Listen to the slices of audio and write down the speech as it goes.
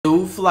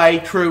Blue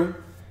Flight Crew,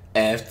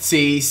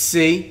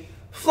 FTC,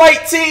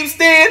 Flight Team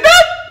Stand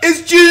Up,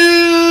 it's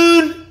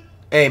June!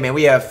 Hey man,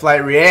 we have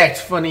FlightReacts,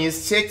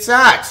 funniest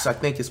TikToks. I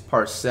think it's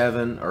part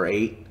 7 or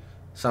 8,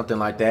 something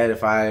like that.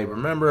 If I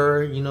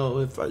remember, you know,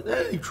 if I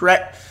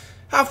correct,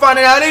 I'll find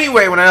it out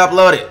anyway when I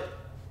upload it.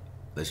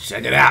 Let's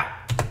check it out.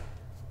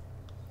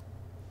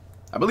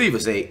 I believe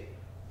it's 8.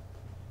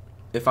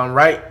 If I'm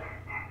right,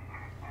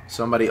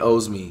 somebody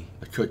owes me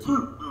a cookie.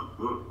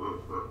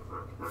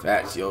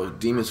 Facts, yo.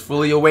 Demons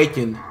fully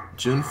awakened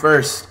June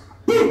 1st,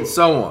 and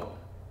so on.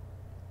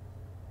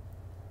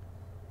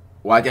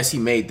 Well, I guess he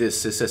made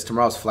this. It says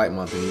tomorrow's flight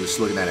month, and he was just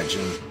looking at it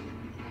June.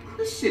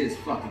 This shit is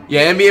fucking.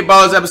 Yeah, NBA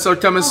Ballers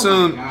episode coming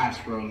soon. Oh my gosh,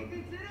 bro.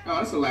 Oh,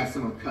 that's the last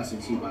time I'm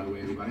cussing too, by the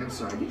way, everybody. I'm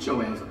sorry. Get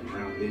your ass on the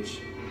ground,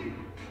 bitch.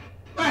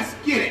 Let's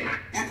get it.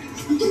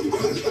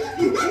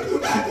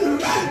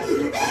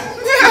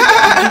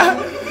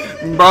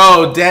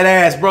 Bro, dead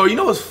ass, bro. You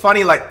know what's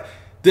funny? Like,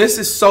 this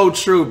is so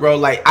true, bro.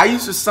 Like, I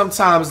used to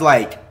sometimes,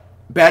 like,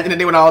 back in the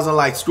day when I was in,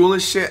 like, school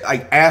and shit,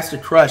 like, ask the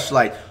crush,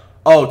 like,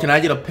 oh, can I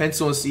get a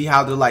pencil and see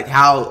how they're, like,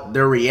 how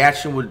their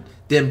reaction would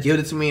them give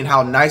it to me and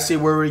how nice they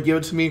were to give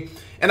it to me.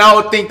 And I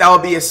would think that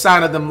would be a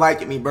sign of them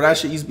liking me, bro. That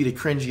shit used to be the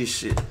cringiest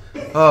shit.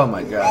 Oh,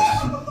 my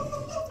gosh.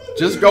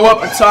 Just go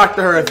up and talk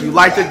to her if you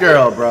like the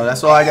girl, bro.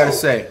 That's all I gotta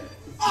say.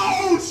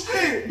 Oh,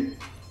 shit.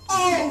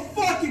 Oh,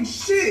 fucking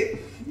shit.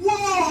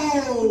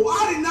 Whoa.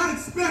 I did not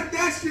expect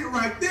that shit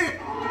right there.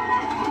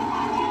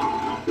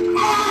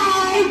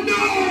 Oh,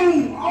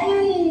 no.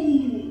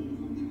 Oh.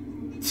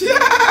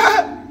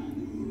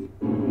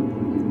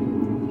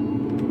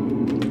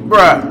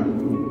 Bruh.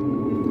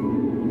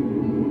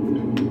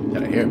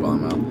 Got a hair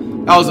bomb out.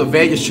 That was a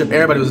Vegas trip.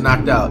 Everybody was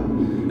knocked out.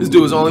 This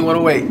dude was the only one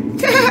awake.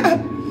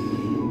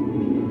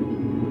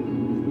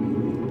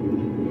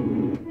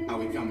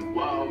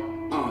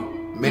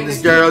 Man,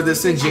 this girl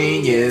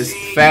disingenuous.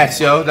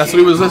 Facts, yo. That's what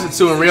he was listening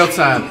to in real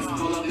time.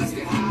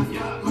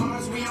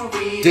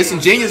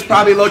 Disingenuous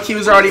probably low-key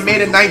was already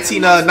made in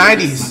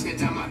 1990s.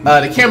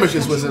 The camera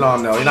just wasn't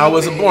on though, and I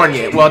wasn't born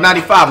yet. Well,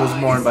 95 was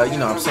born, but you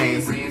know what I'm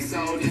saying.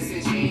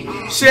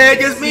 Shit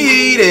gets me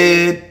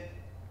heated.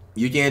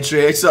 You can't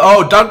trick. So,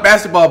 oh, Dunk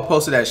Basketball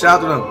posted that.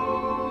 Shout out to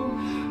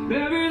them.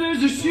 Baby,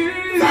 there's a shit.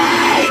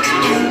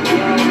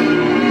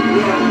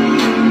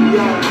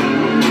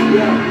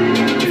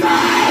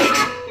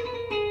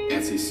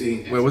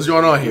 Wait, what's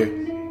going on here?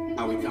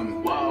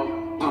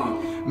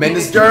 Man,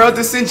 this girl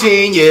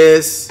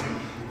disingenuous.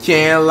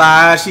 Can't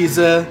lie, she's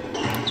a.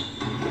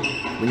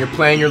 When you're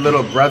playing your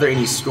little brother and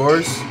he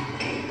scores.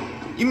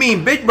 You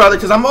mean big brother?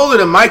 Cause I'm older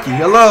than Mikey.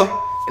 Hello.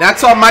 And I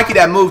taught Mikey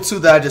that move too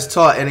that I just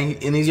taught, and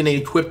he's gonna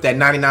equip that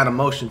 99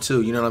 emotion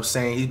too. You know what I'm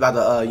saying? He's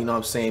about to, you know what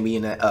I'm saying, be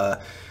in that.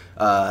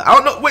 I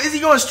don't know. What is he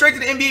going straight to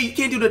the NBA? You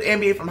can't do the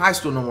NBA from high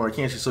school no more,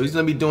 can't you? So he's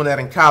gonna be doing that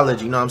in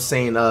college. You know what I'm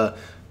saying?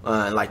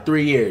 In like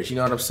 3 years. You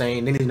know what I'm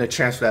saying? Then he's gonna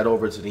transfer that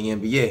over to the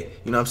NBA.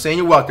 You know what I'm saying?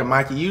 You're welcome,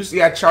 Mikey.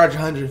 Usually I charge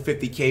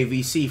 150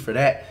 KVC for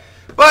that,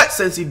 but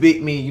since he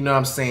beat me, you know what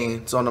I'm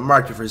saying, it's on the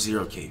market for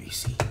 0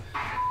 KVC.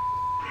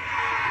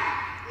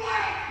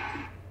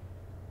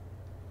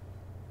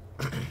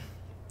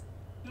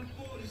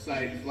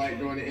 Like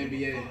during the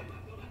NBA.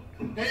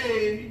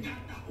 Hey,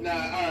 nah,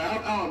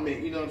 alright, I'll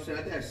admit, you know what I'm saying.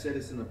 I think I said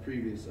this in a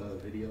previous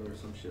video or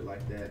some shit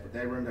like that. But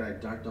that rim that I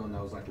dunked on,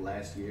 that was like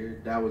last year.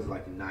 That was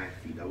like 9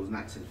 feet. That was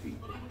not 10 feet.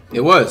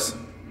 It was.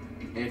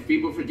 And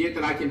people forget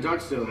that I can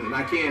dunk still, and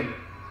I can.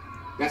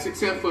 That's a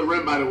 10-foot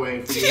rim, by the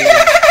way.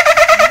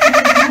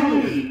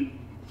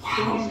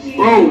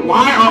 Bro,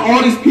 why are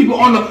all these people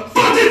on the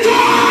fucking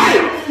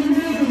drive?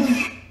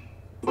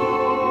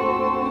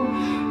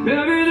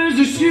 Baby, there's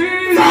a shit.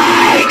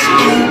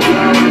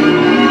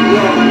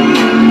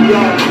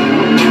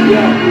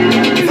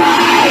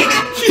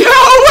 Yo,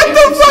 what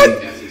the fuck?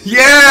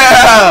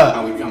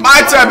 Yeah!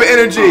 My type of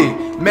energy.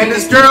 Man,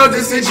 this girl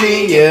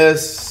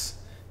disingenuous.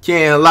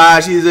 Can't lie,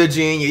 she's a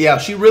genius. Yeah,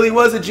 she really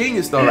was a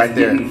genius though right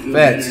there.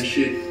 Facts.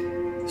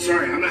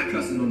 Sorry, I'm not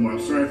cussing no more.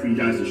 I'm sorry for you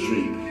guys to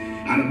stream.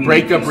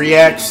 Breakup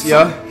reacts,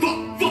 yeah.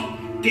 Fuck,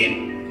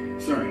 damn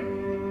it. Sorry.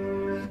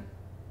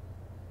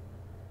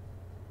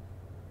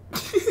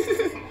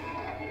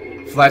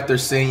 Like they're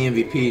saying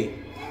MVP.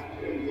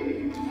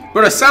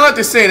 Bro, it sound like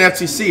they're saying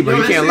FTC, bro.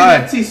 You can't lie.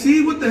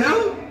 FTC? What the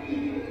hell?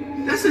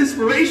 That's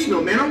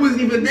inspirational, man. I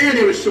wasn't even there.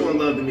 They were showing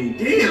love to me.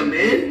 Damn,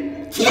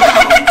 man.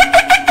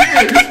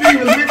 Damn, this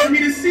video was meant for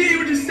me to see. They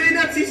were just saying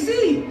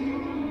FTC.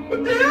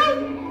 What the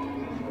hell?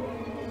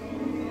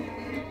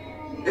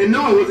 And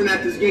no, I wasn't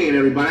at this game,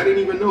 everybody. I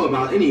didn't even know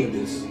about any of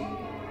this.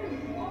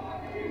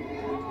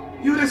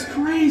 Yo, that's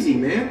crazy,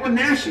 man. We're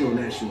national.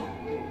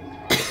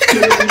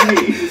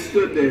 He just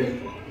stood there.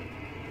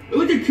 But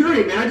look at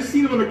Curry, man. I just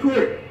seen him on the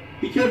court.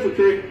 Be careful,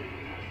 Curry.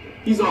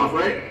 He's off,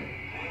 right?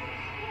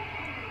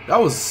 That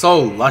was so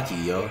lucky,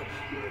 yo.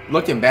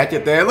 Looking back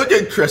at that, look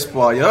at Chris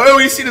Paul, yo. Oh,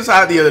 we seen this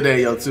out the other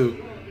day, yo, too.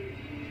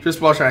 Chris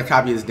Paul trying to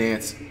copy his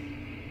dance.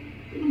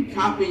 You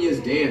copying his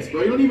dance,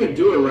 bro. You don't even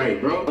do it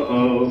right, bro.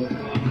 Uh-oh.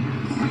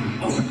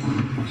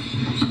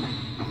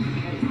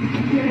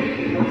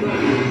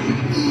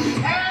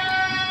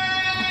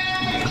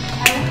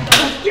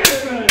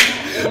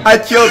 I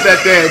killed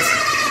that dance.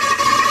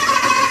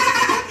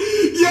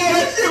 Yo,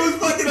 that shit was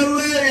fucking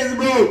hilarious,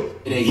 bro.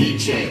 Heat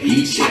check,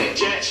 heat check,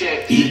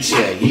 heat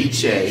check, heat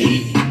check,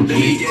 heat.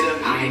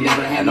 I ain't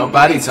never had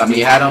Nobody tell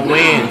me how to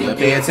win. But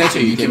pay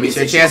attention, you give me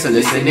your chance to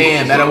listen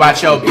in. Better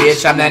watch your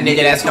bitch, I'm that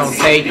nigga that's gonna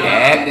take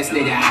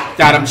that.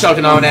 Got him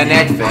choking on that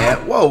neck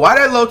fat. Whoa, why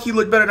that low-key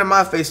look better than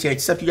my face here?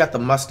 Except you got the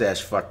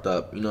mustache fucked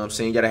up. You know what I'm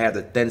saying? You gotta have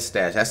the thin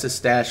stash. That's the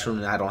stash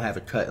from I don't have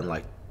it cut in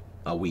like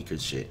a week or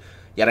shit.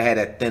 You gotta have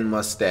that thin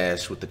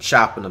mustache with the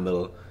chop in the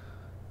middle.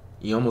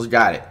 You almost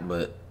got it,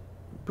 but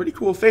pretty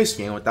cool face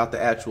scan without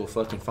the actual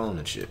fucking phone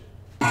and shit.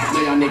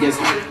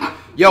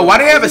 Yo, why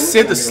they have a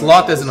Sid the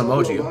Sloth as an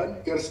emoji?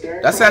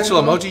 That's the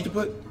actual emoji you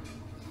put?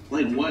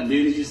 Like what,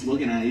 dude? He's just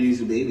looking at you.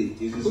 He's a baby.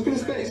 Look at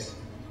his face.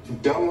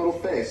 Dumb little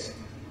face.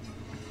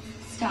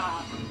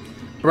 Stop.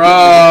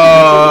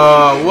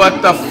 Bro,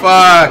 what the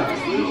fuck?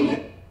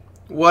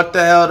 What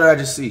the hell did I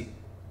just see?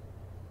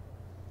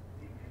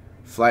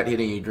 Flight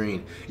hitting you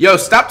green. Yo,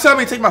 stop telling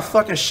me to take my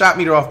fucking shot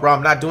meter off, bro.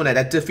 I'm not doing that.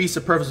 That defeats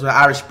the purpose of the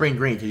Irish Spring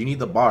Green, because you need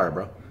the bar,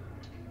 bro.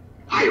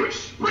 Irish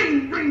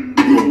Spring Green.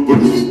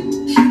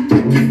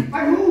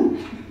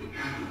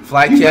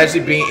 Flight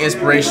casually being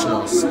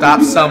inspirational.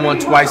 Stop someone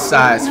twice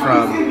size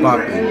from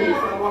bumping.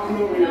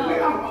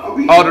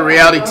 Oh, the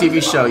reality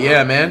TV show.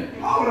 Yeah, man.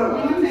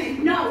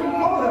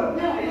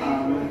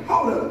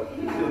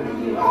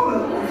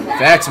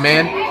 Facts,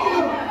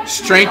 man.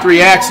 Strength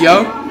reacts,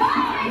 yo.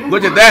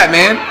 Look at that,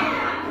 man.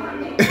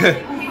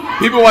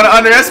 People want to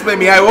underestimate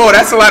me. Whoa,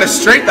 that's a lot of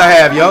strength I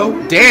have,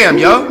 yo. Damn,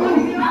 yo.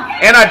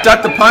 And I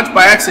ducked the punch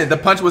by accident. The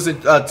punch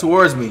wasn't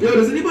towards me. Yo,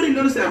 does anybody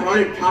notice that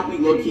Harden copied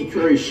low-key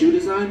Curry's shoe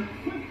design?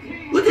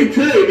 Look at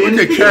Curry, man.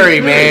 Look at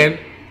Curry, man.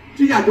 What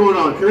you got going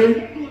on,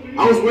 Curry?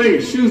 I was wearing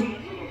your shoes.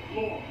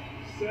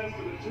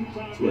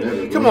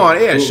 Whatever, Come on,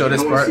 yeah, show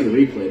this part. I want to see the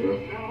replay, bro.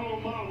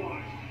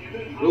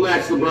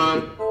 Relax,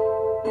 LeBron.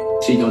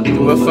 She gonna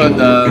do it for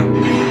the...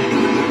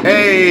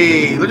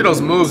 Hey, look at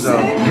those moves,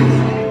 though.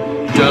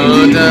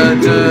 Dun, dun,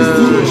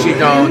 dun. She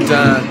gon'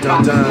 dun,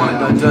 dun, dun,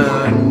 dun,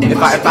 dun.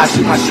 If I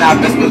shoot my shot,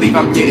 best believe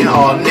I'm getting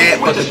all net.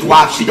 For the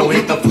guap, she gon'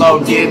 hit the flow,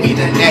 give me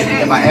the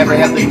net. If I ever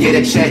have to get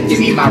a check, give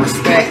me my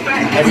respect.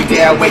 Every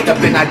day I wake up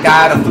and I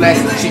gotta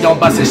flex. She gon'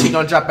 bust it, she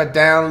gon' drop it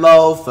down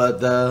low for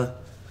the...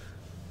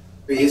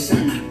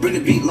 Bring the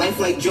beat life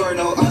like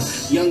Jordan,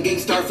 young gang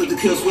star flip the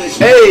kill switch.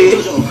 Hey!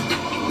 Jojo,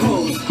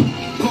 pose,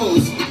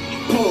 pose,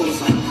 pose,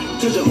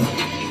 Jojo,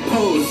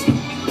 pose,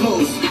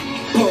 pose,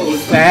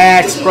 pose.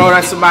 Facts, bro,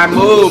 that's my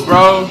move,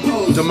 bro.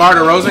 DeMar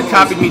DeRozan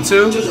copied me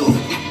too. Jojo,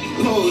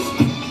 pose,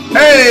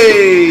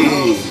 Hey!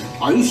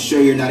 pose. Are you sure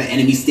you're not an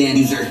enemy stand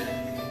user?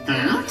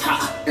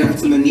 Eric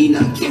to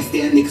Manina, can't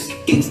stand niggas,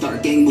 gang star,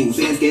 gang moves,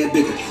 hands get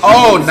bigger.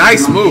 Oh,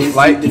 nice move,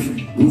 Flight.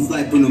 Move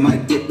like Bruno,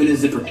 might dip in a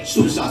zipper.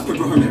 Shoot shots,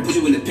 Purple Hermit, put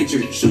you in the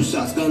picture. Shoot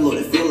shots, gun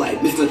loaded, feel like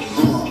Mr.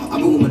 I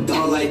move with my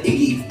dog like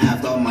Iggy.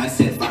 After all my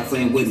set, fire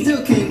flame with me.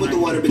 Still came with the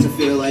water, bitch, I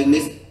feel like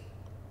Miss.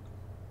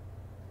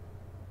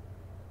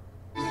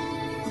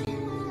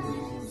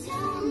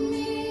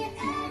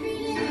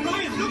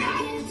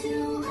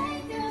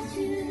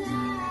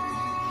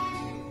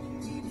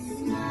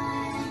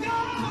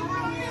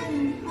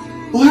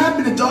 What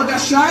happened? The dog got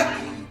shot?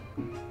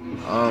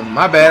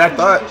 My bad, I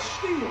thought...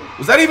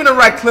 Was that even the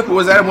right clip, or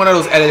was that one of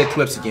those edited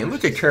clips again?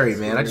 Look at Curry,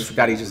 man. I just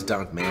forgot he just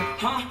dunked, man.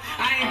 Huh?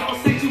 I ain't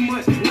gonna say too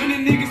much. When a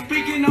nigga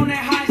speaking on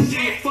that hot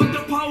shit, fuck the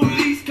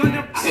police, cause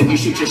the... If you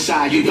shoot your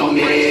shot, you gon'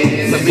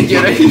 miss. Let me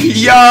get a...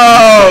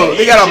 Yo!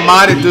 They got a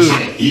modded dude.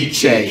 Heat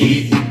check.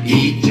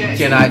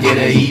 Can I get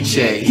a heat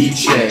check? Heat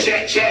check.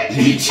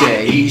 Heat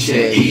check. Heat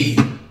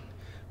check.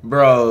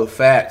 Bro,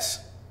 facts.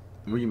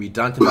 We're gonna be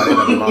dunking by the end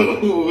of the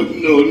month.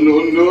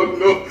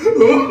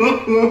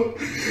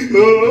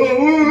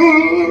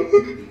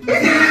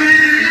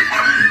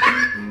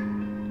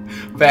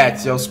 No.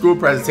 Facts, yo. School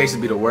presentations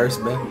be the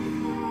worst, man.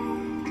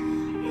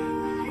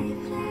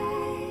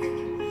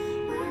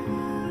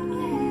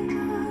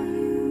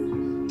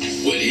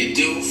 What it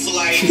do,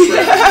 flight?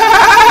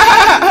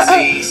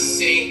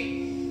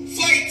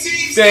 Flight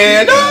team.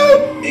 Stand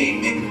up.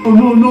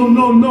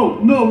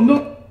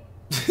 No.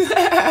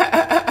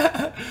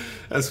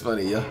 That's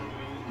funny, yo.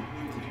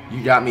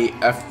 You got me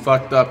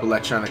fucked up,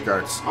 Electronic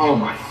Arts. Oh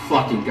my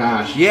fucking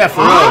gosh. Yeah,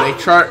 for real.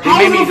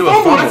 They made me do a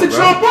fumble, That's a bro.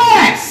 Trump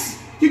ass.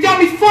 You got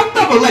me fucked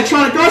up,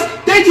 Electronic Arts.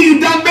 Thank you, you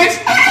dumb bitch.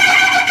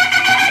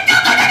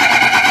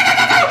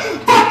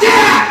 Fuck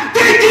yeah!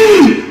 Thank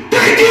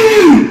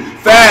you!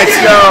 Facts,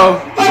 yo.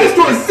 I just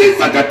scored 6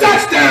 like a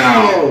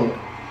touchdown.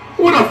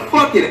 What a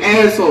fucking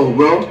asshole,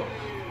 bro.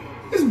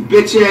 This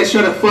bitch ass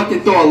tried to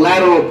fucking throw a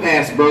lateral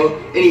pass, bro,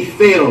 and he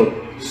failed.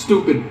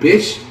 Stupid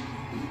bitch.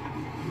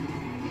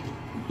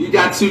 You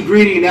got too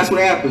greedy and that's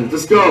what happens.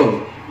 Let's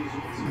go.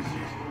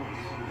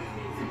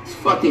 Let's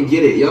fucking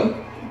get it, yo.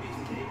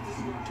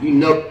 You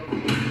know.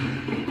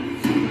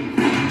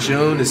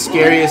 June, the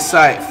scariest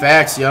sight.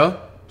 Facts, yo.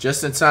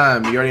 Just in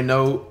time. You already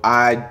know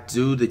I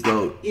do the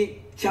GOAT.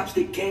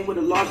 Chopstick came with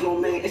a large low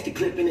man, extra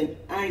clipping and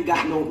I ain't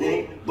got no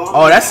name.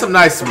 Oh, that's some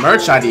nice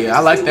merch idea. I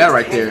like that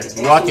right there.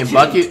 Rockin'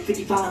 bucket.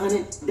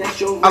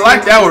 I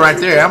like that one right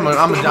there. I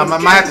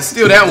might have to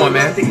steal that one,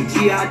 man.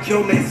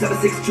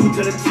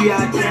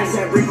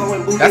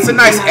 That's a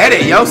nice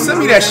edit, yo. Send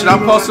me that shit. I'll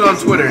post it on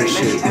Twitter and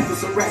shit.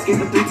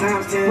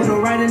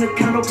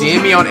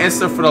 DM me on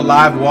Insta for the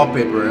live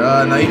wallpaper.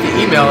 No, you can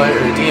email it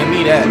or DM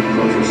me that.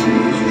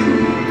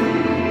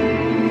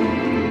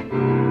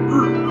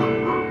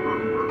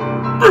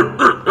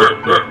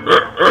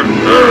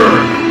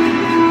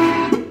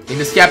 And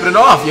just capping it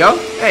off, yo.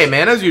 Hey,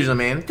 man, as usual,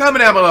 man. Comment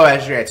down below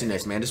as you're at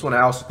next, man. Just want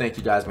to also thank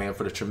you guys, man,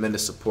 for the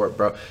tremendous support,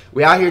 bro.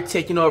 We out here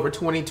taking over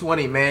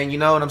 2020, man. You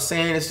know what I'm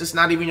saying? It's just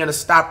not even going to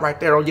stop right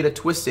there. Don't get it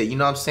twisted. You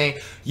know what I'm saying?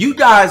 You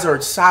guys are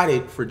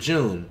excited for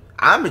June.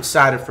 I'm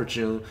excited for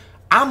June.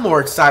 I'm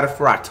more excited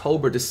for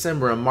October,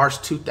 December, and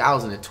March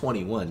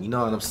 2021. You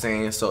know what I'm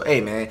saying? So, hey,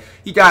 man,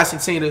 you guys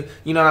continue to,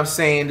 you know what I'm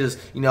saying, just,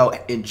 you know,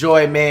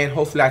 enjoy, man.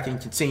 Hopefully I can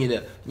continue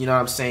to, you know what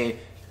I'm saying,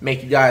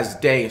 make you guys'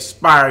 day,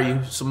 inspire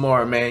you some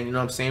more, man. You know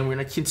what I'm saying? We're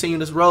going to continue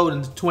this road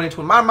into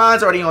 2020. My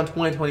mind's already on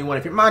 2021.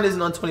 If your mind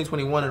isn't on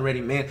 2021 already,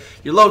 man,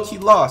 you're low-key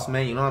lost,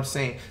 man. You know what I'm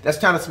saying? That's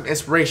kind of some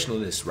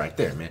inspirationalness right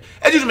there, man.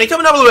 As usual, man,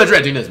 coming up a little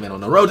bit, man, on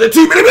the road to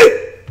 2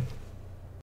 minutes.